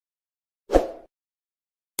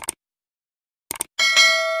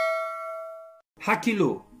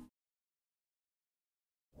HAKILO.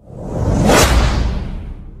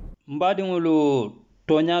 Mbadingulu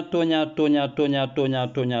tonya.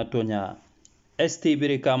 ST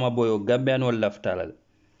Brikama Boyo Gambian wal laftalal.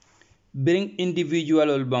 Bring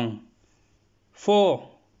individual bang. For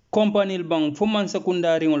company bang. For man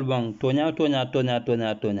secondary bang. Tonya.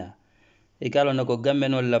 Ikalo nako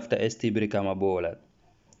Gambian wal lafta ST Brikama Boyo.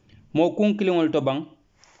 Mo kunkilingol to bang.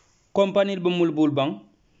 Company bamul bul bang.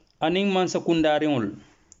 Aning man secondary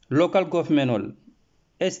local government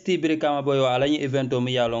ST Brikama Boyo alani evento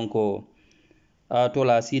mi yalon ko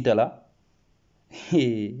tola sita la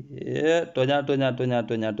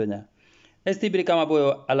tonya ST Brikama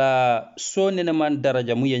Boyo ala so nene man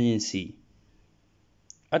daraja mu yenyinsi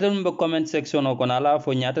atal mbe comment section o kono ala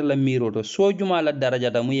fo nyata la miro to so juma la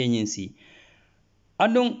daraja da mu yenyinsi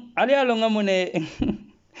andon ali alo ngamune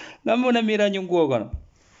mira nyungo kono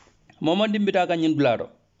momo dimbita ka nyin blado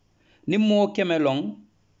nimmo kemelong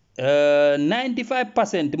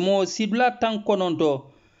 95% mo sidla tan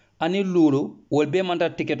kononto ani lulu wolbe manta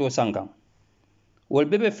ticket o sankan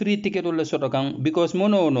wolbe be free ticket o le soto kan because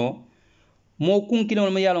mono mo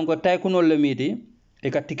kunkino mo yalon ko tay kuno le miti e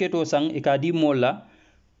ka ticket o sang e ka di molla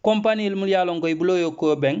company mo yalon ko ibulo yo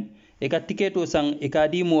ko ben e ka ticket o sang e ka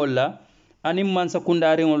di molla ani man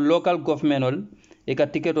secondary on local government ol e ka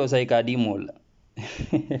ticket o say ka di molla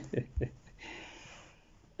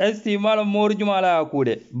esti malo mor jumala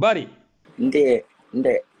akude bari nde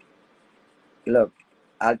look,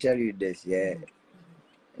 I'll tell you this, yeah.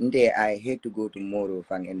 Nde I hate to go to Moro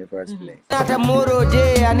Fang in the first place. Tata Moro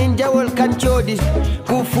je aninjawol kanchodi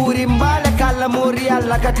kufuri mbale kala mori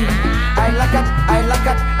lakati I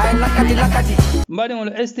lakati mbadi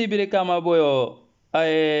ngol ST Brikama Boyo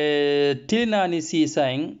ay tilnani si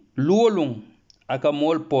sain luolung aka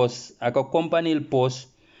mall post aka company post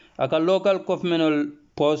aka local government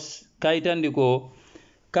post kaitandi ko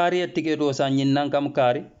kariya ticket o sa nyinnan kam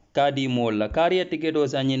kadi molla kariya ticket o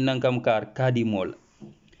sa nyinnan kam kadi molla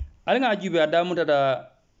alanga jube adamu tata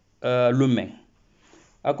lumen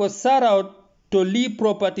ako shout out to Lee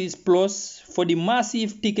Properties Plus for the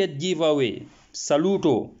massive ticket giveaway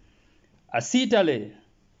saluto asitale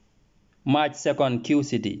March 2nd Q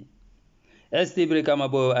City ST Brikama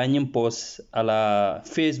Boyo anyim post ala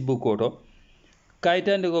Facebook oto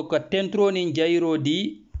kaitande ko tentro ni jairo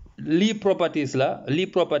di Lee Properties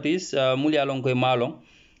muli alon koy malon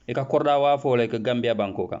e ka korda wa fo le ka Gambia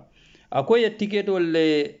banko kan akoye ticket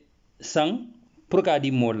wole sang pour ka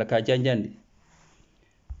di mod la ka janjandi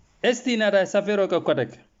estina da safero ka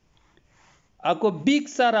kotek ako big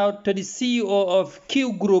shout out to the CEO of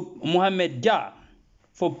Q Group Mohammed Jah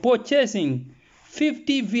for purchasing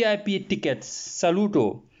 50 VIP tickets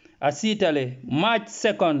saluto asitale March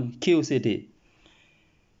 2nd Q City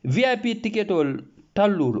VIP ticket ol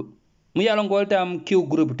tallulu mu yalon gol tam Q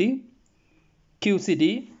Group ti Q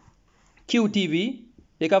City Q TV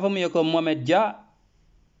e ka famu ko Mohammed Jah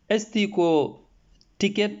ST ko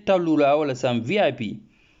ticket tallula wala sam VIP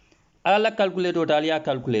ala calculate total ya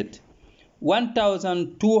calculate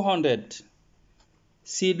 1200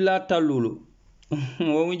 sidla tallulu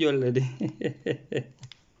womu jolle de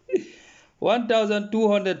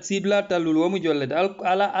 1200 sidla tallulu womu jolle de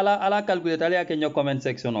ala calculate ala ke comment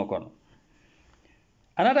section o kono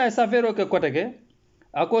anata safero ke koteke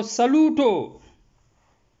ako saluto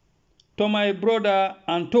to my brother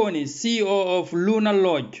Anthony, CEO of Luna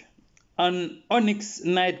Lodge and Onyx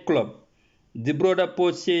Nightclub. The brother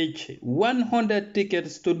purchased 100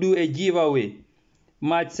 tickets to do a giveaway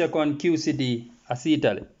March 2nd Q City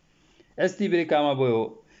asitale ST Brikama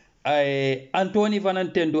Boyo ay Anthony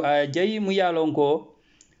Vanantendu ay jayi mu yalonko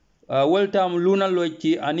weltam Luna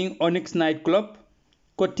Lodge and Onyx Nightclub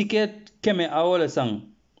ko ticket keme awole sang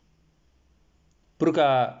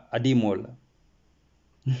purka adimol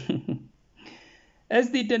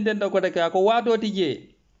SD tendendo ko deka ko wato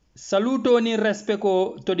tije saluto ni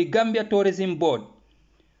respecto to the Gambia Tourism Board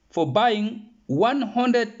for buying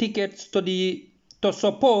 100 tickets to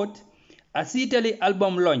support Asitali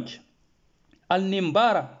album launch Al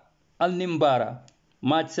Nimbara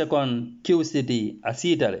March 2nd Q City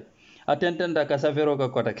Asitali atentenda ka safero ko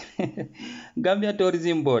kotak Gambia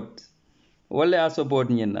Tourism Board wala support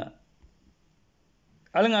nyina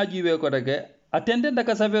alanga jiwe ko deke attendant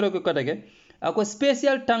ka safero ko deke ako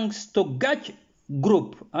special thanks to Gach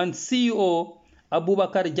Group and CEO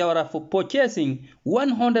Abubakar Jawara for purchasing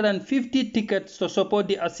 150 tickets to support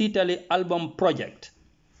the Asitali album project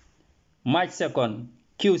March 2nd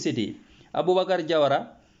Q City Abubakar Jawara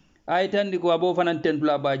aitandi ko abo fanan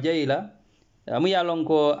tentula ba jayila mu yalon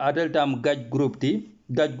ko adeltam Gach Group ti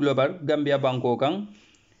Gach Global Gambia Banko kan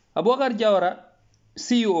Abubakar Jawara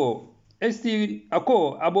CEO esti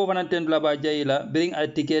ako abo fana tendula ba jayila bring a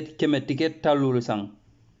ticket keme ticket talul sang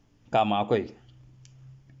kama koy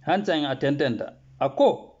hansang attendenta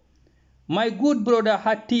ako my good brother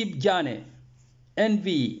Hatib Jane NV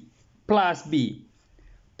plus B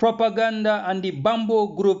propaganda and the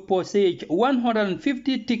Bamboo group possess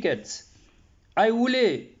 150 tickets I will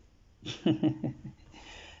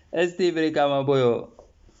esti Brikama Boyo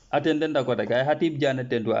attendenta ko daga Hatib Jane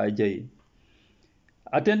tendu a jayi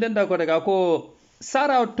attendant ko shout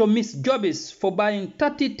out to Miss Jobis for buying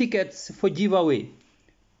 30 tickets for giveaway.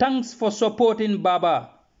 Thanks for supporting Baba.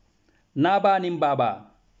 Naba nim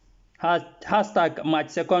Baba. Hashtag match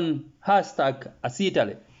second. Hashtag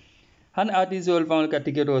asitale. Han artist ol fan ka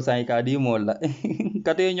ticket o sai ka di molla.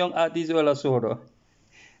 Kate nyong artist ol soro.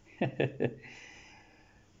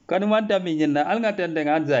 Kanu manta minna al ngatende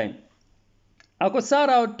nganzai. Ako shout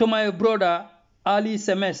out to my brother early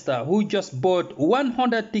semester who just bought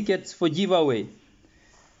 100 tickets for giveaway.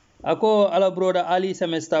 Ako ala brother early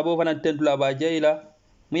semester bo fana tentula ba jayla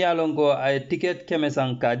mi yalongo ay ticket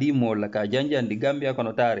kemesan kadi mola ka janjan di Gambia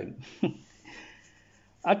kono tare.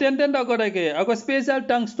 Attendant ako dake ako special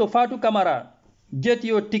thanks to Fatu Kamara. Get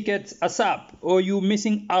your tickets ASAP or you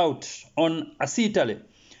missing out on asitale.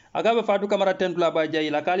 Agabe Fatu Kamara tentula ba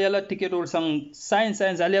jayla kali ala ticket or sang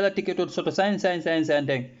science ali ala ticket or soto science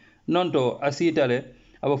and nonto asitale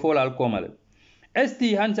abo fola al komale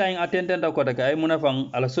esti hansaing attendant ko daga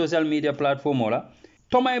munafang ala social media platform ola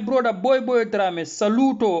to my brother boy drame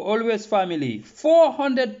saluto always family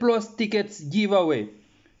 400 plus tickets giveaway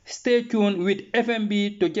stay tuned with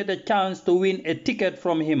FMB to get a chance to win a ticket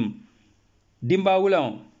from him dimba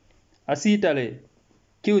wulan asitale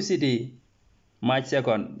Q City match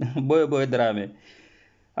second boy drame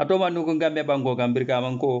atoma nuko ngambe bango gambirka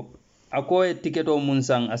manko ako e ticket o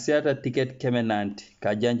munsang asiata ticket kemenanti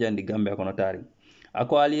ka janjandi Gambia kono tari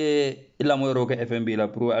ako aliye ila moyro ko FMB la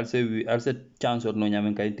pro alse chance no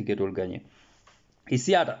nyamen kay ticket ol gagné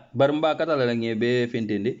isiata barmba kata la ngebe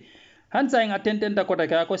fintindi hansa en attendenta kota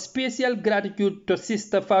ka ako special gratitude to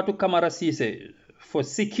sister Fatu Kamara Sise for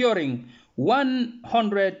securing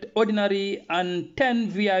 100 ordinary and 10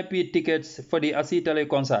 VIP tickets for the Asitale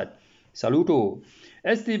concert. Saluto.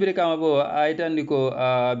 Esti Brikama bo aitandi ko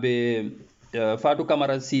be Fatu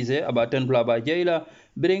Kamara Sise about 10 plaba jaila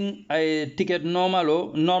bring a ticket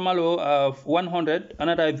normalo 100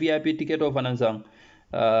 another VIP ticket of anansang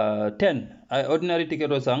 10 ordinary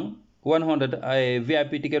ticket of sang 100 a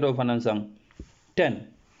VIP ticket of anansang 10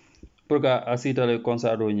 purga Asitale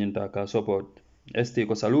concert nyinta ka support esti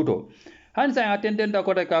ko saluto hansa attendant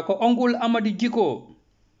ko ko Uncle Amadi Jiko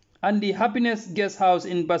and the Happiness Guest House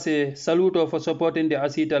in Basse saluto for supporting the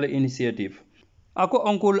Asitale initiative. Ako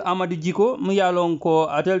Uncle Amadi Jiko miyalong ko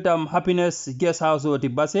ateltam Happiness Guest House oti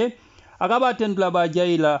Basse akaba tendla ba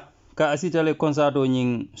jaila ka Asitale concerto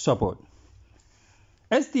nying support.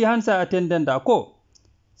 ST Hansa attendant ako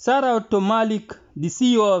shout out to Malik, the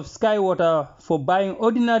CEO of Skywater, for buying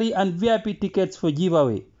ordinary and VIP tickets for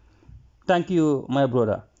giveaway. Thank you, my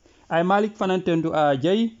brother. I Malik fanantendu a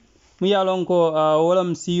jay miyalong ko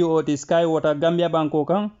wolam CEO ti Skywater Gambia banko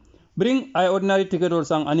kan bring I ordinary ticket or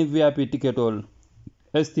sang ani VIP ticket all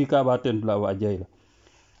ST ka baten la wajay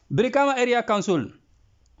Brikama Area Council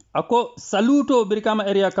ako saluto Brikama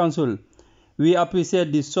Area Council, we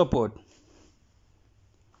appreciate this support.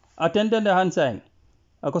 Attendant the hand sign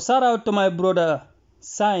ako shout out to my brother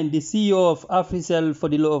Sign, the CEO of Africell, for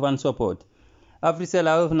the love and support. Africell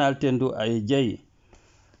awfnal tendu ay jay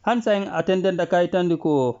Hansang attendant the kaitan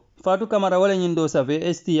ko Fatu Kamara wala nyindo save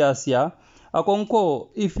ST Asia akonko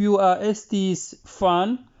if you are ST's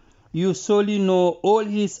fan you solely know all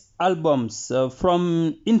his albums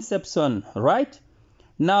from inception, right?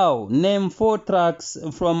 Now name 4 tracks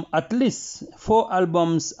from at least 4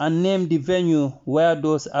 albums and name the venue where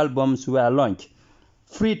those albums were launched.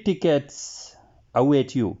 Free tickets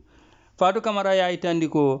await you. Fatu Kamara ya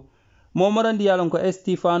itandiko momorandi yalon ko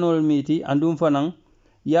ST fanol miti andum fanang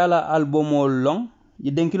yala albumol long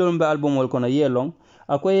denkilol mbe albumol kono yelong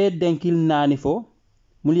akoye denkil nani fo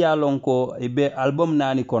mulyalon ko be album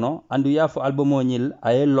nani kono andu yafo albumo nyil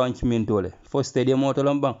ay launch min tole fo stadium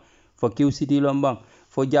otolom bang fo Q City lom bang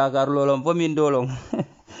fo jagar lolom fo min dolong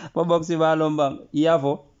fo boxi balom bang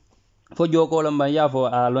yafo fo joko lom bang yafo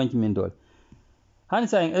a launch min tole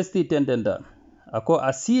hansa en ST tendenta ako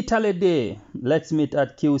Asitale day let's meet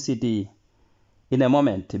at Q City in a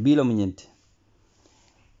moment bilo munyinti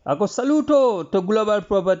ako saluto to Global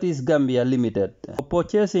Properties Gambia Limited for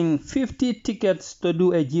purchasing 50 tickets to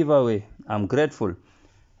do a giveaway. I'm grateful.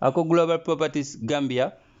 Ako Global Properties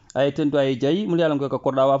Gambia ay tento ay jay mulyalam ko ko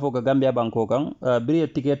dawa fo Gambia banko kan biri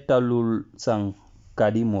ticket talul sang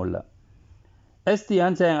kadi mola. ST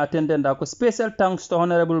Hansang attended a special thanks to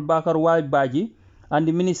Honorable Bakar Baji and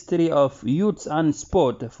the Ministry of Youth and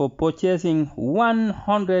Sport for purchasing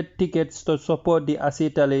 100 tickets to support the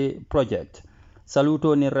Asitale project.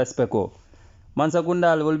 Saluto ni respecto.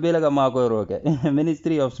 Mansakundal will be like a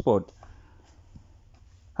Ministry of Sport.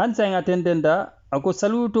 Hansang attended ako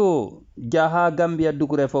saluto Jaha Gambia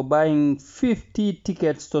Dukure for buying 50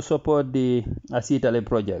 tickets to support the Asitale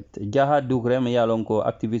project. Jaha Dukure me yalonko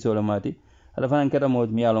activist olamati. Ala fanan keta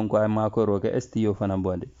mod mi yalonko ay makoro ke STO fanan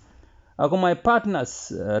bonde. Ako my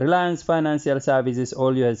partners, Reliance Financial Services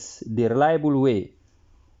always the reliable way.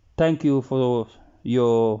 Thank you for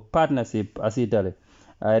your partnership Asitale.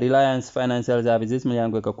 Reliance Financial Services me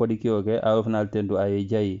yango ka kodikio ke awfnal tendu ay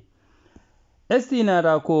jayi. ST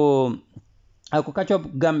Ako catch up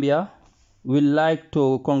Gambia would like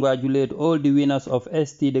to congratulate all the winners of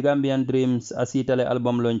ST The Gambian Dreams Asitale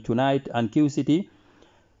album launch tonight and Q City.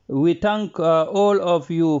 We thank all of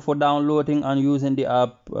you for downloading and using the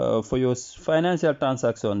app for your financial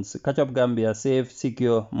transactions. Catch up Gambia, safe,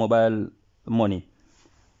 secure mobile money.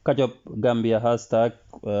 Catch up Gambia hashtag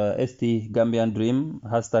ST Gambian Dream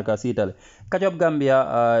hashtag Asitale. Catch up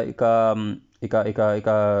Gambia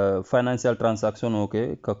ika financial transaction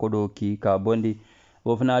okay ka kodo ki ka bondi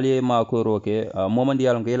wo finali ma ko roke moment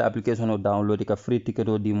yalon ko yela application o download ka free ticket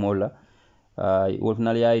o di mola wo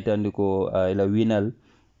finali ay tan ko ila winal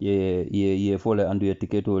ye fole andu ye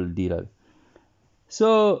ticket o dilal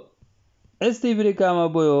so ST Brikama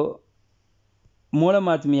Boyo mola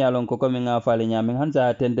mat mi yalon ko mi nga fale nyame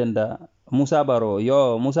hanza tendenda Musa Baro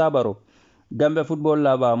Gambia football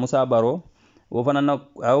laba Musa Baro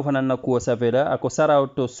Ofanana kuwa saveda ako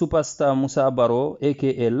sarauto superstar Musa Baro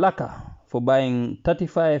aka Laka for buying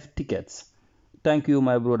 35 tickets. Thank you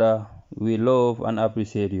my brother. We love and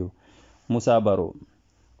appreciate you. Musa Baro.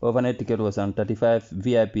 Overnight ticket was on 35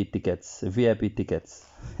 VIP tickets. No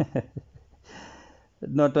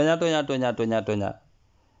tonya.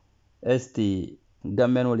 ST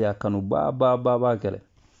Gambian wali akanu ba kele.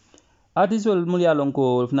 Artisol mulia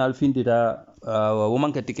lonko final findita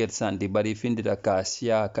womanke ticket santi bari findita ka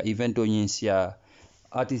evento nyinsia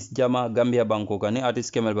artist jama Gambia banko kani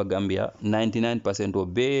artist kemel ba Gambia 99% o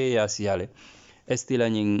be ya siale estila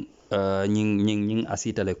nying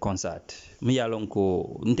Asitale concert mi ya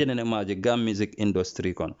lonko ntenene maje gam music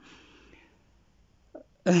industry kon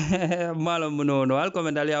malo munono al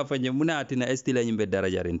komendal ya fanye muna atina estila nyimbe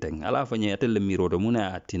daraja rinteng ala fanye atelle mirodo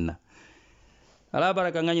muna atina ala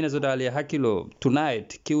baraka ngani sodali HAKILO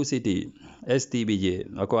tonight Q City STBJ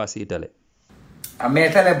ako Asitale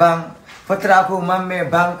ametale bang fotrapo mamme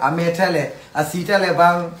bang ametale Asitale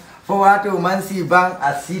bang fowatu mansi bang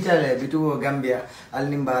Asitale bitu Gambia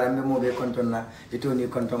alnimbara mbe be kontonna itoni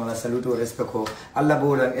konton la saluto respecto alla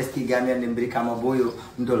bolan ST Gambian ni Brikama Boyo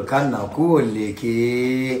ndol kanna ko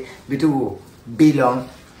leke bitu bilong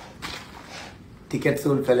ticket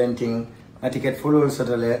sold felenting a ticket follow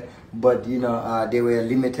sotale but you know they were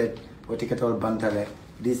limited for ticket all bantale.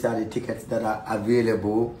 These are the tickets that are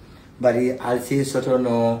available. But I'll say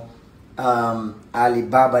sotono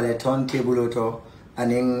Alibaba le turntable auto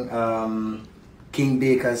and King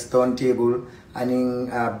Baker's turntable and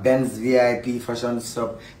Ben's VIP fashion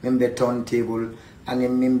shop member turntable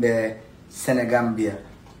and member Senegambia.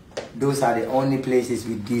 Those are the only places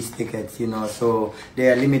with these tickets, you know, so they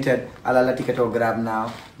are limited. Alala ticket or grab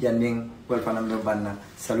now. Janding, welcome to Banna.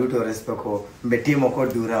 Saluto respecto. Betimo ko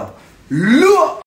dura.